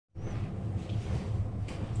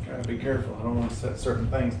Gotta be careful. I don't want to set certain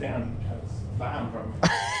things down and try to buy them from you.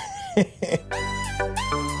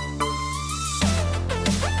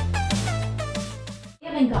 We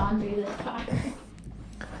haven't gone through this far.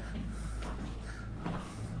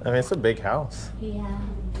 I mean, it's a big house. Yeah.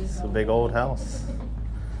 It's a big old house.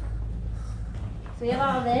 So we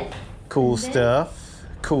have all this. Cool This? stuff.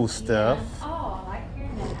 Cool stuff. Yeah. Oh, I like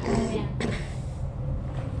hearing that.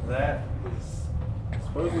 That is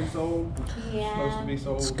supposedly sold. Yeah. Supposed to be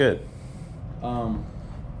sold. It's good.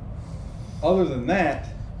 Other than that,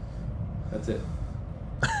 that's it.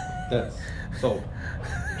 That's sold.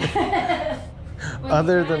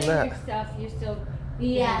 Other than that. Your stuff, you're still.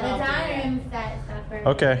 Yeah, the dining room stuff for.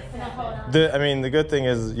 Okay. So hold on. I mean, the good thing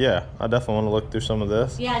is, yeah, I definitely want to look through some of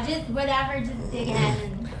this. Yeah, just whatever, just dig in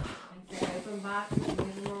and. Open box, use them around,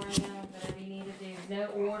 whatever you need to do. No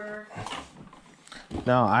order.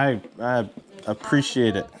 No, I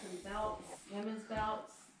appreciate it. And belts, women's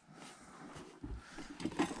belts. I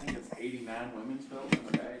think it's 89 women's belts in a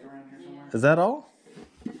bag around here somewhere. Is that all?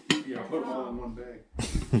 Yeah, I put them all in one bag.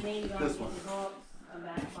 This one. A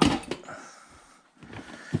back box.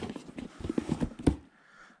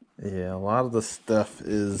 Yeah, a lot of the stuff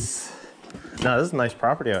is. No, this is a nice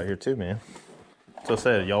property out here too, man. So I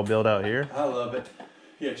said, y'all build out here? I love it.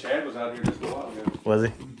 Yeah, Chad was out here just a while ago. Was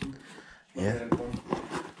he? Yeah.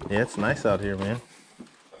 Yeah, it's nice out here, man.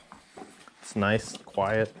 It's nice,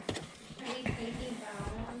 quiet. Are you thinking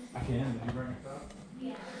about I can. Did you bring it up?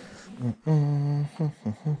 Yeah.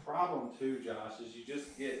 Problem too, Josh, is you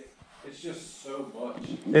just get, it's just so much.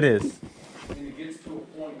 It is. And it gets to a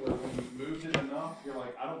point where when you've moved it enough, you're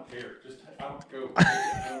like, I don't care. Just, I don't go.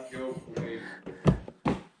 I don't go away.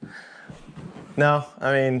 No,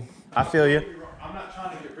 I mean, I feel you. I'm not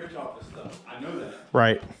trying to get rich off this stuff. I know that.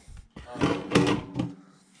 Right.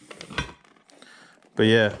 But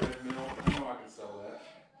yeah, I know I can sell that.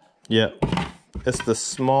 yeah. It's the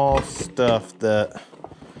small stuff that.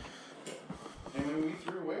 And when we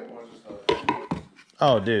threw away a bunch of stuff.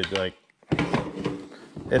 Oh, dude, like,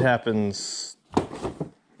 it happens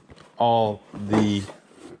all the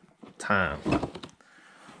time.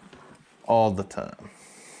 All the time.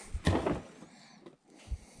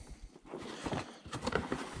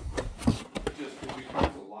 It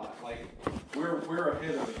becomes a lot. Like, we're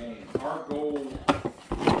ahead of the game. Our goal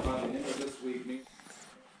by the end of this week means.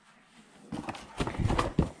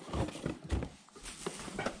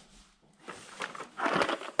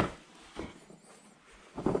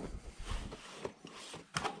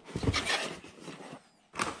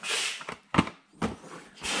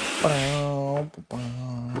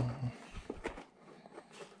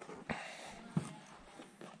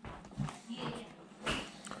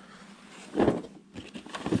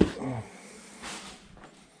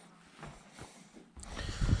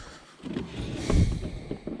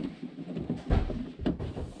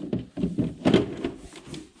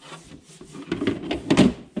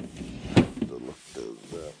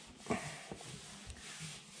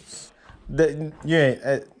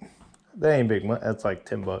 That ain't big money. That's like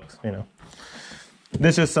 $10, you know.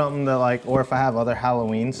 This is something that, like, or if I have other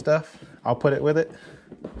Halloween stuff, I'll put it with it.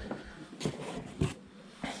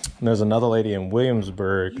 And there's another lady in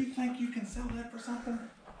Williamsburg. You think you can sell that for something?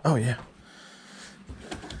 Oh yeah.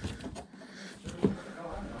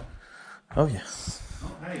 Oh yeah.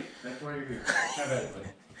 Oh, hey, that's why you're here. Have at it, buddy.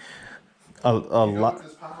 A You know lot. what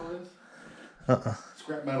this pile is? Uh-uh.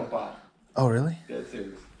 Scrap metal pile. Oh really? Dead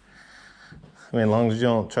serious. I mean, as long as you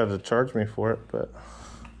don't try to charge me for it, but.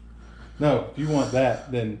 No, if you want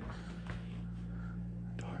that, then.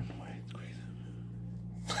 Darn way, it's crazy.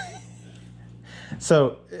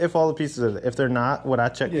 So if all the pieces are, if they're not, what I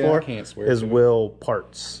check Yeah, for I can't swear is to it. will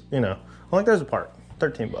parts. You know, I'm like, there's a part,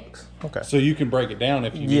 $13. Okay. So you can break it down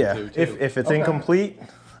if you need Yeah, to. Too. if it's Okay. incomplete,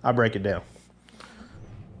 I break it down.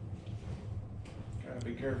 Gotta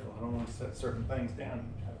be careful. I don't want to set certain things down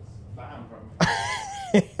and try to buy them from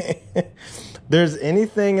you. There's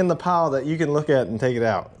anything in the pile that you can look at and take it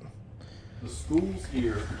out. The schools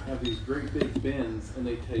here have these great big bins, and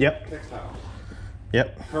they take Yep. textiles,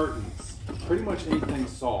 Yep. curtains, pretty much anything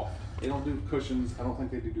soft. They don't do cushions. I don't think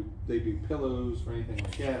they do pillows or anything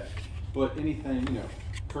like that. But anything, you know,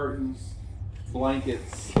 curtains,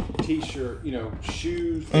 blankets, t-shirt, you know,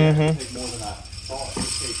 shoes. They have to take more than I thought it would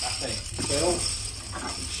take. I think belts,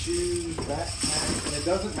 shoes, backpacks, and it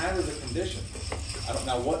doesn't matter the condition. I don't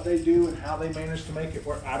know what they do and how they manage to make it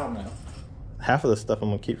work. I don't know. Half of the stuff I'm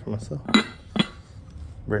gonna keep for myself.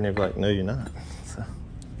 Brittany be like, no, you're not. So.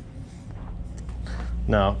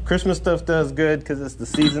 No, Christmas stuff does good because it's the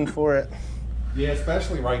season for it. Yeah,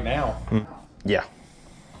 especially right now. Yeah.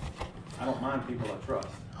 I don't mind people I trust.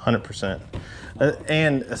 100%.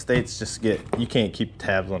 And estates just you can't keep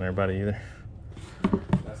tabs on everybody either.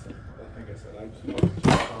 That's it. I think I said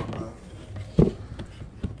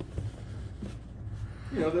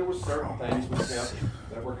you know, there were certain things we kept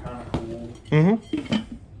that were kind of cool. Mm-hmm.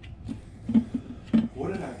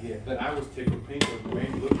 What did I get that I was tickled pink with?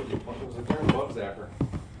 Maybe looked at me. It was a darn bug zapper.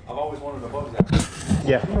 I've always wanted a bug zapper.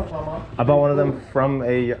 Yeah. You know what I'm talking about? I bought one of them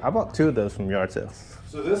I bought 2 of those from yard sales.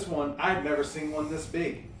 So this one, I've never seen one this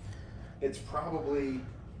big. It's got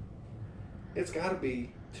to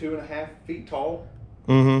be 2.5 feet tall.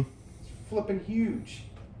 Mm-hmm. It's flipping huge.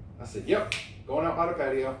 I said, yep, going out by the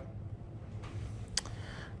patio.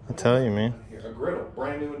 I tell you, man. Here, a griddle,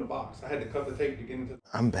 brand new in the box. I had to cut the tape to get into.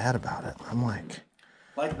 I'm bad about it. I'm like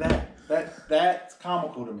that. That's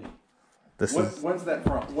comical to me. When's that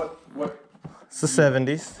from? What? It's the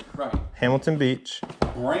 70s. Right. Hamilton Beach.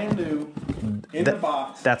 Brand new in the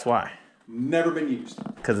box. That's why. Never been used.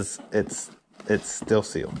 Because it's still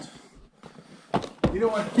sealed. You know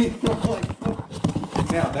what I mean?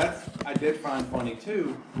 Now I did find funny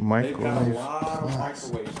too. They've got a lot of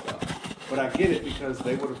microwave stuff. But I get it because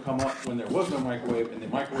they would have come up when there was no microwave and the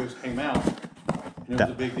microwaves came out and it was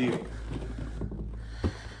a big deal.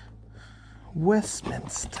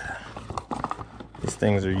 Westminster. These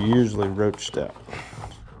things are usually roached out.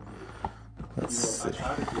 Let's see. I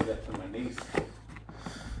tried to do that to my niece.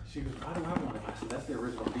 She goes, I don't have one. I said, that's the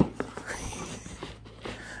original Beats.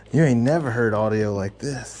 You ain't never heard audio like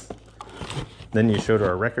this. Then you showed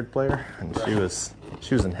her a record player and she was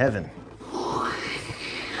in heaven.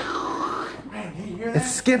 Man, you hear that?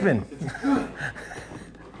 It's skipping. It's good.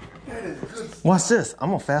 That is good stuff. Watch this. I'm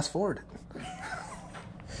gonna fast forward it.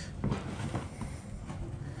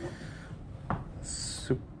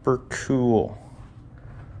 Super cool.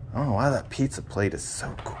 I don't know why that pizza plate is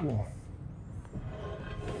so cool.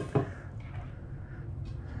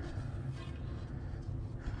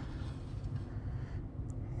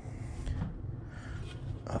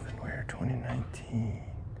 Ovenware 2019.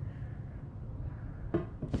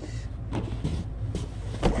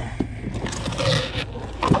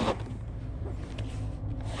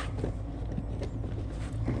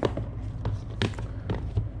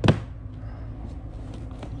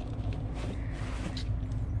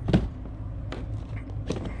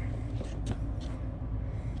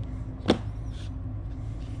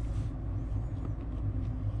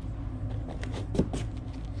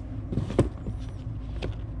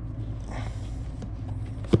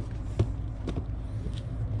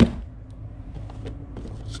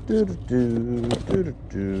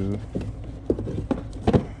 Do.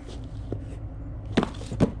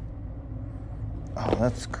 Oh,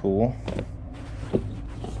 that's cool.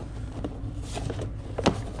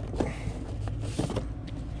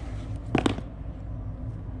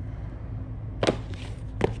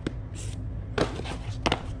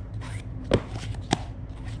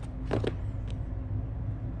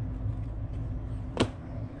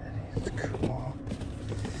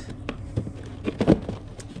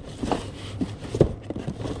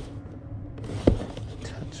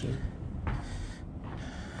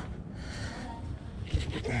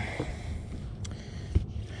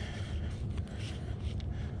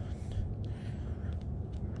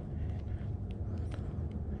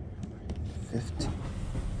 That is cool.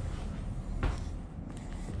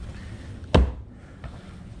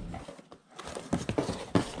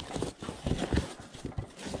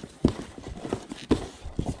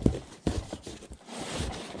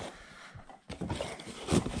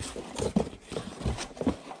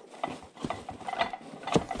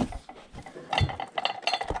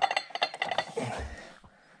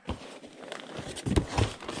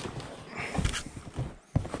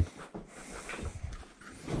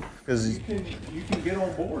 You can get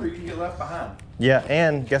on board or you can get left behind. Yeah,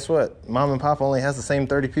 and guess what? Mom and Pop only has the same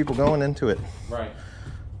 30 people going into it. Right.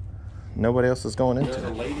 Nobody else is going into There's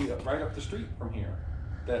it. a lady right up the street from here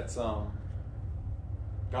that's got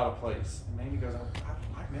a place. And Mamie goes,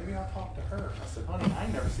 maybe I'll talk to her. I said, honey, I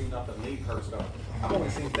ain't never seen nothing leave her stuff. I've only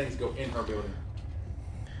seen things go in her building.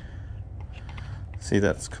 See,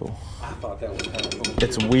 that's cool. I thought that was kind of cool.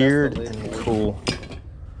 It's weird and cool.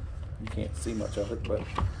 You can't see much of it, but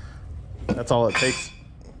That's all it takes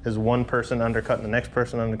is one person undercutting the next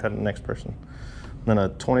person, undercutting the next person. Then a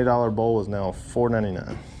 $20 bowl is now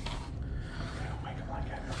 $4.99.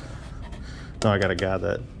 No, I got a guy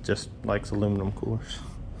that just likes aluminum coolers.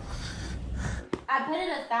 I put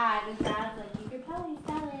it aside and Dad's like, you could probably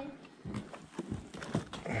sell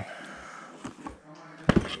it.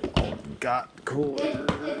 Got coolers.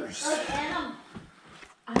 It's like, and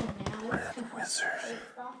I don't know. Red Wizard.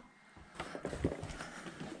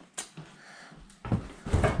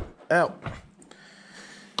 It's Ow.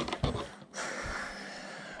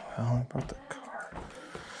 Well, I brought the car.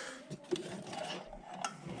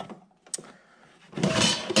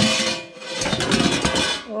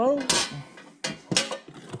 Oh.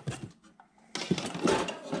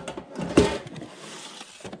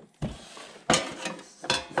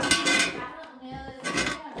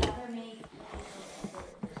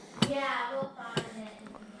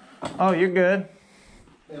 Oh, you're good.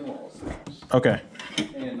 In-laws. Okay.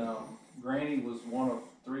 And Granny was one of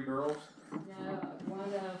 3 girls. No,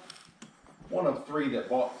 One of 3 that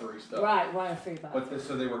bought 3 stuff. right, one of 3 bucks. But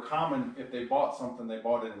so they were common. If they bought something, they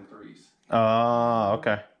bought it in 3s. Oh,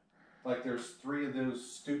 okay. Like there's 3 of those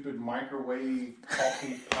stupid microwave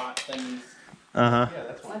coffee pot things. Uh-huh. Yeah,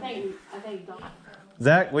 that's I what think Don.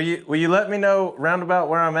 Zach, will you let me know roundabout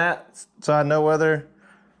where I'm at so I know whether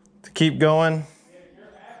to keep going?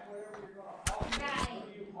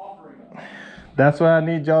 That's what I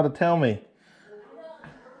need y'all to tell me. Are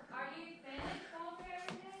you finished with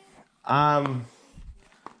everything? I'm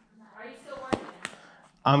Are you still working?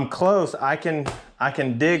 I'm close. I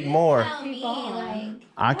can dig more. Tell me, like,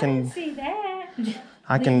 I can See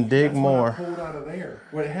that? dig more. I pulled out of there.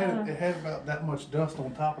 Well, it had about that much dust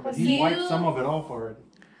on top of it. You- He wiped some of it off already.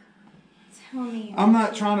 tell me. I'm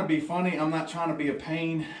not trying to be funny. I'm not trying to be a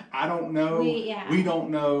pain. I don't know. We don't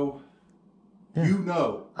know. Yeah. You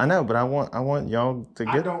know. I know, but I want y'all to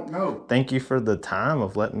I get. don't know. Thank you for the time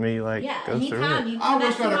of letting me go through anytime it. you I come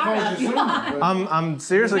wish back I'd have tomorrow. called you sooner. but- I'm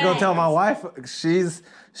seriously gonna tell my wife she's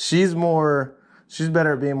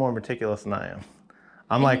better at being more meticulous than I am.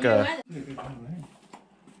 I'm like a.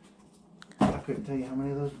 I couldn't tell you how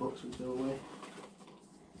many of those books would go away.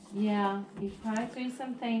 Yeah, you probably threw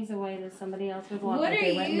some things away that somebody else would want. What but are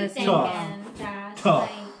they wouldn't you listen thinking, to. Dad? Tough.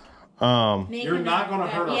 Like, make You're a- not going to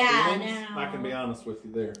hurt our yeah, feelings. no. I can be honest with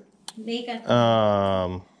you there. Make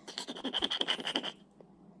a.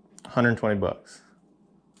 $120.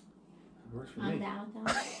 Works for I'm me. down.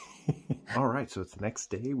 All right, so it's the next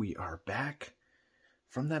day. We are back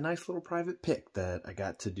from that nice little private pick that I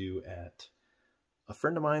got to do at a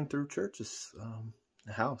friend of mine through church's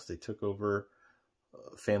house. They took over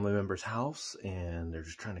a family member's house, and they're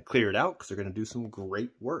just trying to clear it out because they're going to do some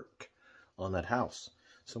great work on that house.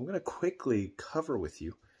 So I'm going to quickly cover with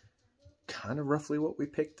you kind of roughly what we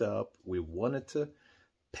picked up. We wanted to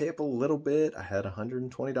pay up a little bit. I had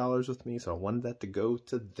 $120 with me, so I wanted that to go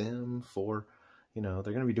to them for, they're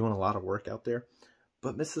going to be doing a lot of work out there.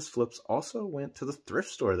 But Mrs. Flips also went to the thrift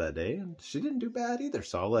store that day, and she didn't do bad either,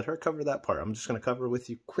 so I'll let her cover that part. I'm just going to cover with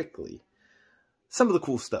you quickly some of the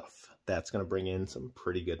cool stuff that's going to bring in some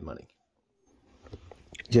pretty good money.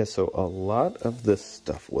 Yeah, so a lot of this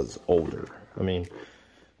stuff was older.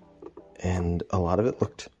 And a lot of it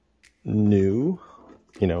looked new.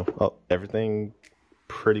 Everything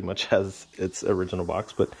pretty much has its original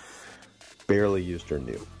box, but barely used or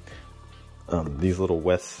new. These little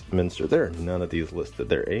Westminster, there are none of these listed.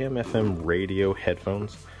 They're AM/FM radio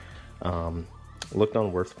headphones. Looked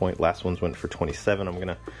on WorthPoint, last ones went for $27. I'm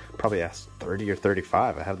gonna probably ask $30 or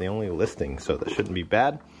 $35. I have the only listing, so that shouldn't be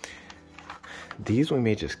bad. These we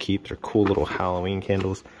may just keep. They're cool little Halloween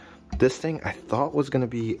candles. This thing I thought was gonna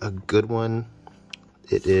be a good one.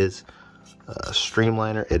 It is a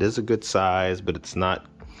Streamliner. It is a good size, but it's not,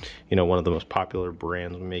 one of the most popular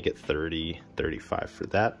brands. We may get $30, $35 for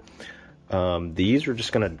that. These are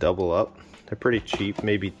just gonna double up. They're pretty cheap,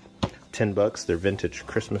 maybe $10. They're vintage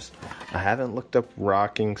Christmas. I haven't looked up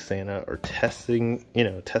Rocking Santa or tested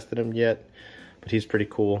him yet, but he's pretty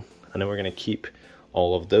cool. I know we're gonna keep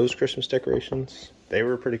all of those Christmas decorations. They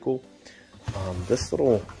were pretty cool. This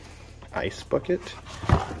little ice bucket,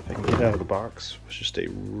 if I can get it out of the box, was just a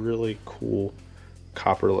really cool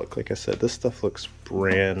copper look. Like I said, this stuff looks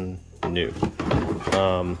brand new.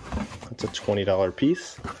 It's a $20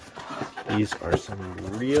 piece. These are some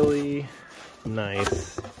really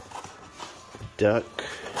nice duck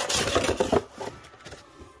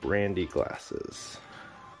brandy glasses.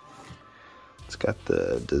 It's got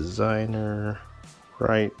the designer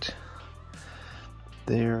right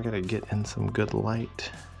there. I gotta get in some good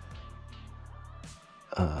light.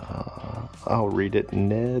 I'll read it.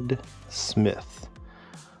 Ned Smith.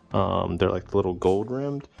 They're like the little gold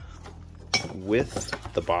rimmed. With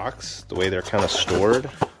the box, the way they're kind of stored,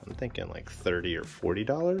 I'm thinking like $30 or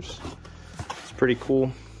 $40. It's pretty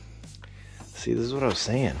cool. See, this is what I was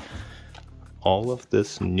saying. All of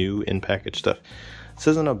this new in package stuff. This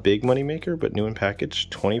isn't a big money maker, but new in package,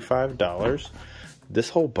 $25. This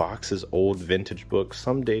whole box is old vintage books,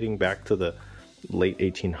 some dating back to the late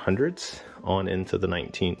 1800s on into the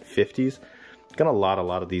 1950s. Got a lot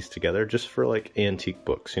of these together just for like antique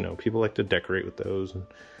books. People like to decorate with those and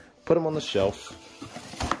put them on the shelf.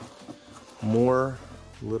 More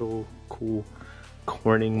little cool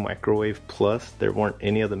Corning Microwave Plus. There weren't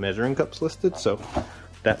any of the measuring cups listed, so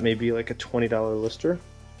that may be like a $20 lister.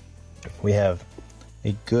 We have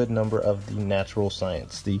a good number of the Natural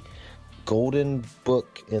Science, the Golden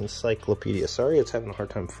Book Encyclopedia. Sorry, it's having a hard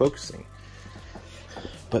time focusing.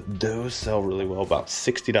 But those sell really well, about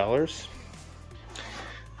 $60.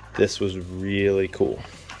 This was really cool.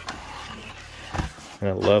 And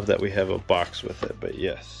I love that we have a box with it, but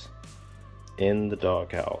yes. In the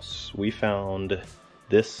doghouse, we found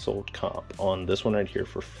this sold comp on this one right here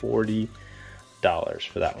for $40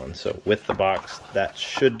 for that one. So with the box, that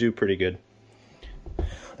should do pretty good.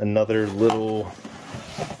 Another little,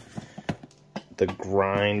 the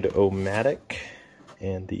Grind-O-Matic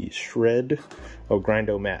and the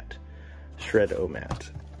Grind-O-Mat, Shred-O-Mat.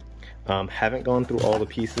 Haven't gone through all the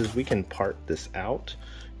pieces. We can part this out,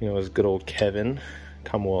 you know, as good old Kevin,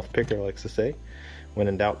 Commonwealth Picker, likes to say. When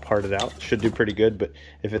in doubt, part it out. Should do pretty good, but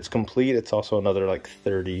if it's complete, it's also another like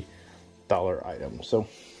 $30 item. So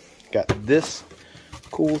got this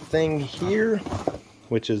cool thing here,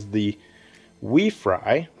 which is the We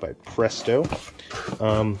Fry by Presto. Like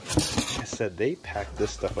I said, they pack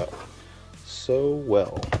this stuff up so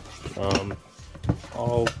well.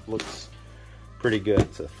 All looks pretty good.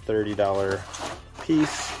 It's a $30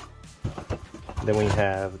 piece. Then we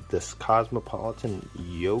have this Cosmopolitan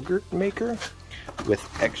yogurt maker with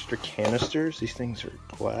extra canisters. These things are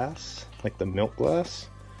glass, like the milk glass.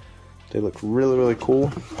 They look really, really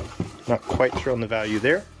cool. Not quite sure on the value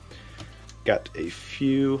there. Got a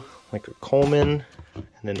few, like a Coleman, and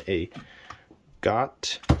then a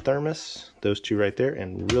Gott thermos. Those two right there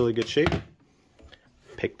in really good shape.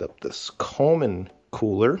 Picked up this Coleman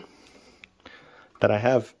cooler that I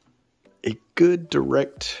have a good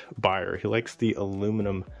direct buyer. He likes the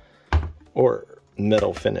aluminum or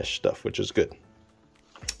metal finish stuff, which is good.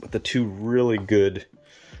 But the two really good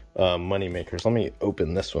money makers. Let me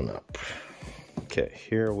open this one up. Okay,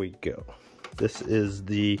 here we go. This is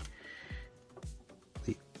the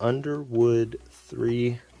Underwood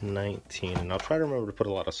 319, and I'll try to remember to put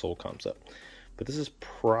a lot of soul comps up. But this is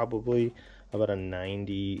probably about a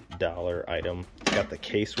 $90 item. Got the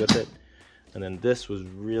case with it. And then this was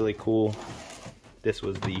really cool. This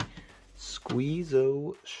was the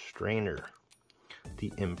Squeezo Strainer,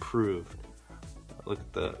 the improved. Look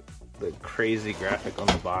at the crazy graphic on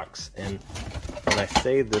the box. And when I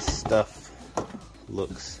say this stuff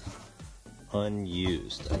looks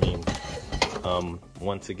unused, I mean,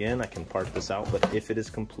 once again, I can part this out, but if it is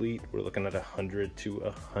complete, we're looking at $100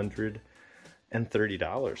 to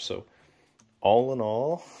 $130. So all in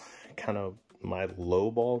all, kind of my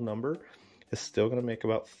lowball number is still going to make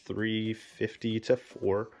about $350 to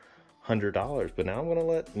 $400. But now I'm going to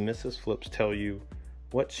let Mrs. Flips tell you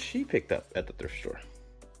what she picked up at the thrift store.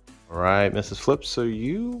 All right, Mrs. Flips, so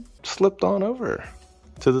you slipped on over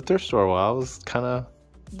to the thrift store while I was kind of,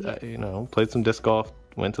 you know, played some disc golf,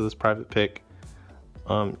 went to this private pick.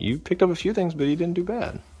 You picked up a few things, but you didn't do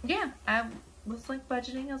bad. Yeah, I was like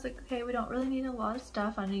budgeting. I was like, okay, we don't really need a lot of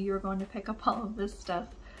stuff. I knew you were going to pick up all of this stuff.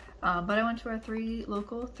 But I went to our 3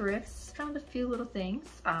 local thrifts, found a few little things,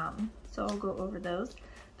 so I'll go over those.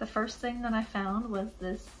 The first thing that I found was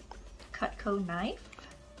this Cutco knife.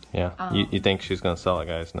 Yeah, you think she's gonna sell it,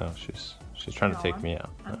 guys? No, she's trying to take me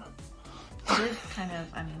out. It is kind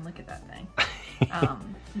of, I mean, look at that thing.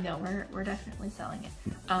 No, we're definitely selling it.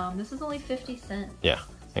 This is only 50 cents. Yeah,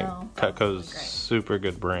 so Cutco's super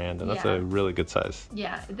good brand, and that's a really good size.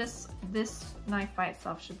 Yeah, this knife by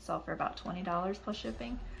itself should sell for about $20 plus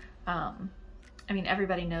shipping. I mean,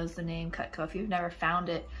 everybody knows the name Cutco. If you've never found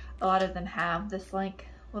it, a lot of them have this like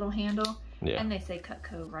little handle, and they say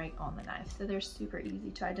Cutco right on the knife, so they're super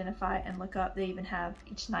easy to identify and look up. They even have,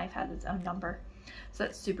 each knife has its own number, so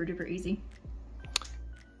that's super duper easy.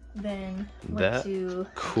 Then went to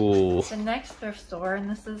the next thrift store, and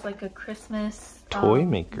this is like a Christmas toy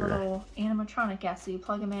maker, little animatronic. Yeah, so you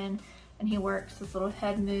plug him in and he works. This little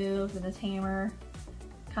head moves and his hammer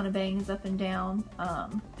kind of bangs up and down.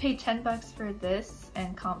 Paid $10 for this,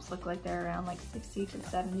 and comps look like they're around like $60 to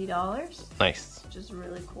 $70. Nice. Which is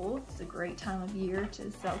really cool. It's a great time of year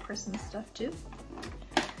to sell Christmas stuff too.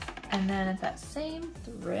 And then at that same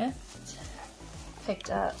thrift, picked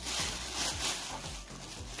up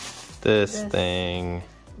this thing.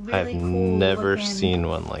 Really I've cool never seen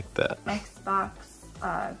one like that. Xbox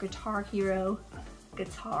Guitar Hero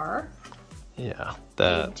guitar. Yeah,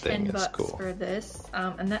 that thing is cool. $10 for this,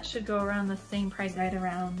 and that should go around the same price, right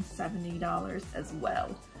around $70 as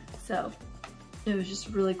well. So it was just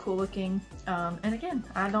really cool looking. And again,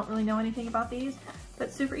 I don't really know anything about these,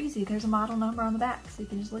 but super easy. There's a model number on the back, so you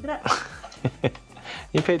can just look it up.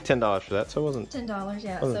 You paid $10 for that, so it wasn't $10,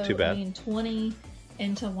 yeah. wasn't too bad. I mean, 20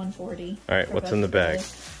 into 140. All right, what's in the bag?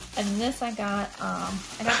 And this I got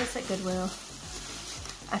this at Goodwill.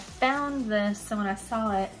 I found this, so when I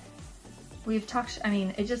saw it, we've talked, I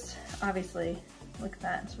mean, it just, obviously, look at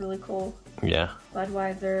that, it's really cool. Yeah.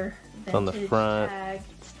 Budweiser, It's on the front, tag.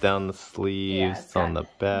 it's down the sleeves, it's on the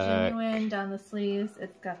back. Genuine down the sleeves,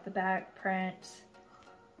 it's got the back print.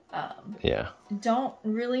 Yeah. Don't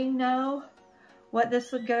really know what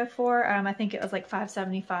this would go for. I think it was like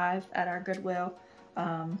 $5.75 at our Goodwill.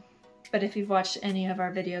 But if you've watched any of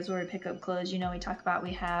our videos where we pick up clothes, you know we talk about,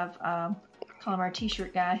 we have, call him our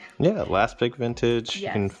t-shirt guy. Yeah, Last Pick Vintage. Yes.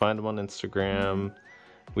 You can find them on Instagram.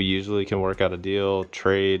 We usually can work out a deal,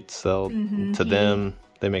 trade, sell to them.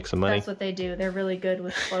 They make some money. That's what they do. They're really good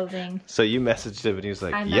with clothing. So you messaged him and he was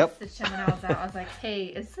like, I yep. messaged him when I was out. I was like, hey,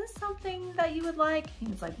 is this something that you would like? He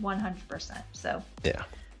was like, 100%. So Yeah.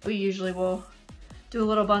 we usually will do a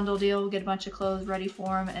little bundle deal, get a bunch of clothes ready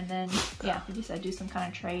for him, and then, yeah, like you said, do some kind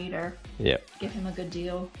of trade or give him a good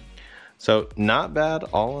deal. So not bad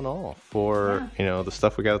all in all for, you know, the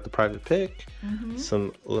stuff we got at the private pick.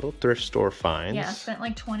 Some little thrift store finds. Yeah, I spent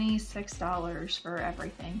like $26 for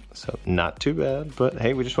everything. So not too bad, but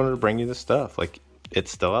hey, we just wanted to bring you this stuff. Like,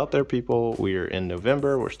 it's still out there, people. We're in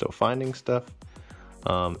November. We're still finding stuff.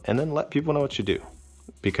 And then let people know what you do,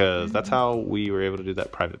 because that's how we were able to do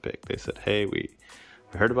that private pick. They said, hey, we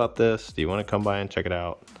heard about this. Do you want to come by and check it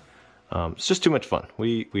out? It's just too much fun.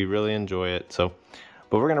 We really enjoy it. So,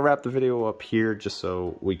 but we're going to wrap the video up here just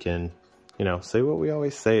so we can, you know, say what we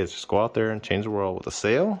always say is just go out there and change the world with a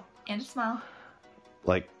sale. And a smile.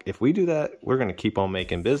 Like, if we do that, we're going to keep on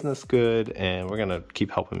making business good and we're going to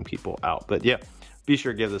keep helping people out. But yeah, be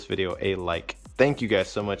sure to give this video a like. Thank you guys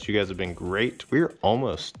so much. You guys have been great. We're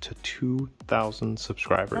almost to 2,000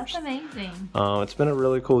 subscribers. That's amazing. It's been a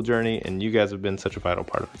really cool journey and you guys have been such a vital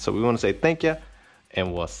part of it. So we want to say thank you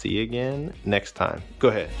and we'll see you again next time. Go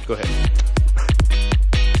ahead.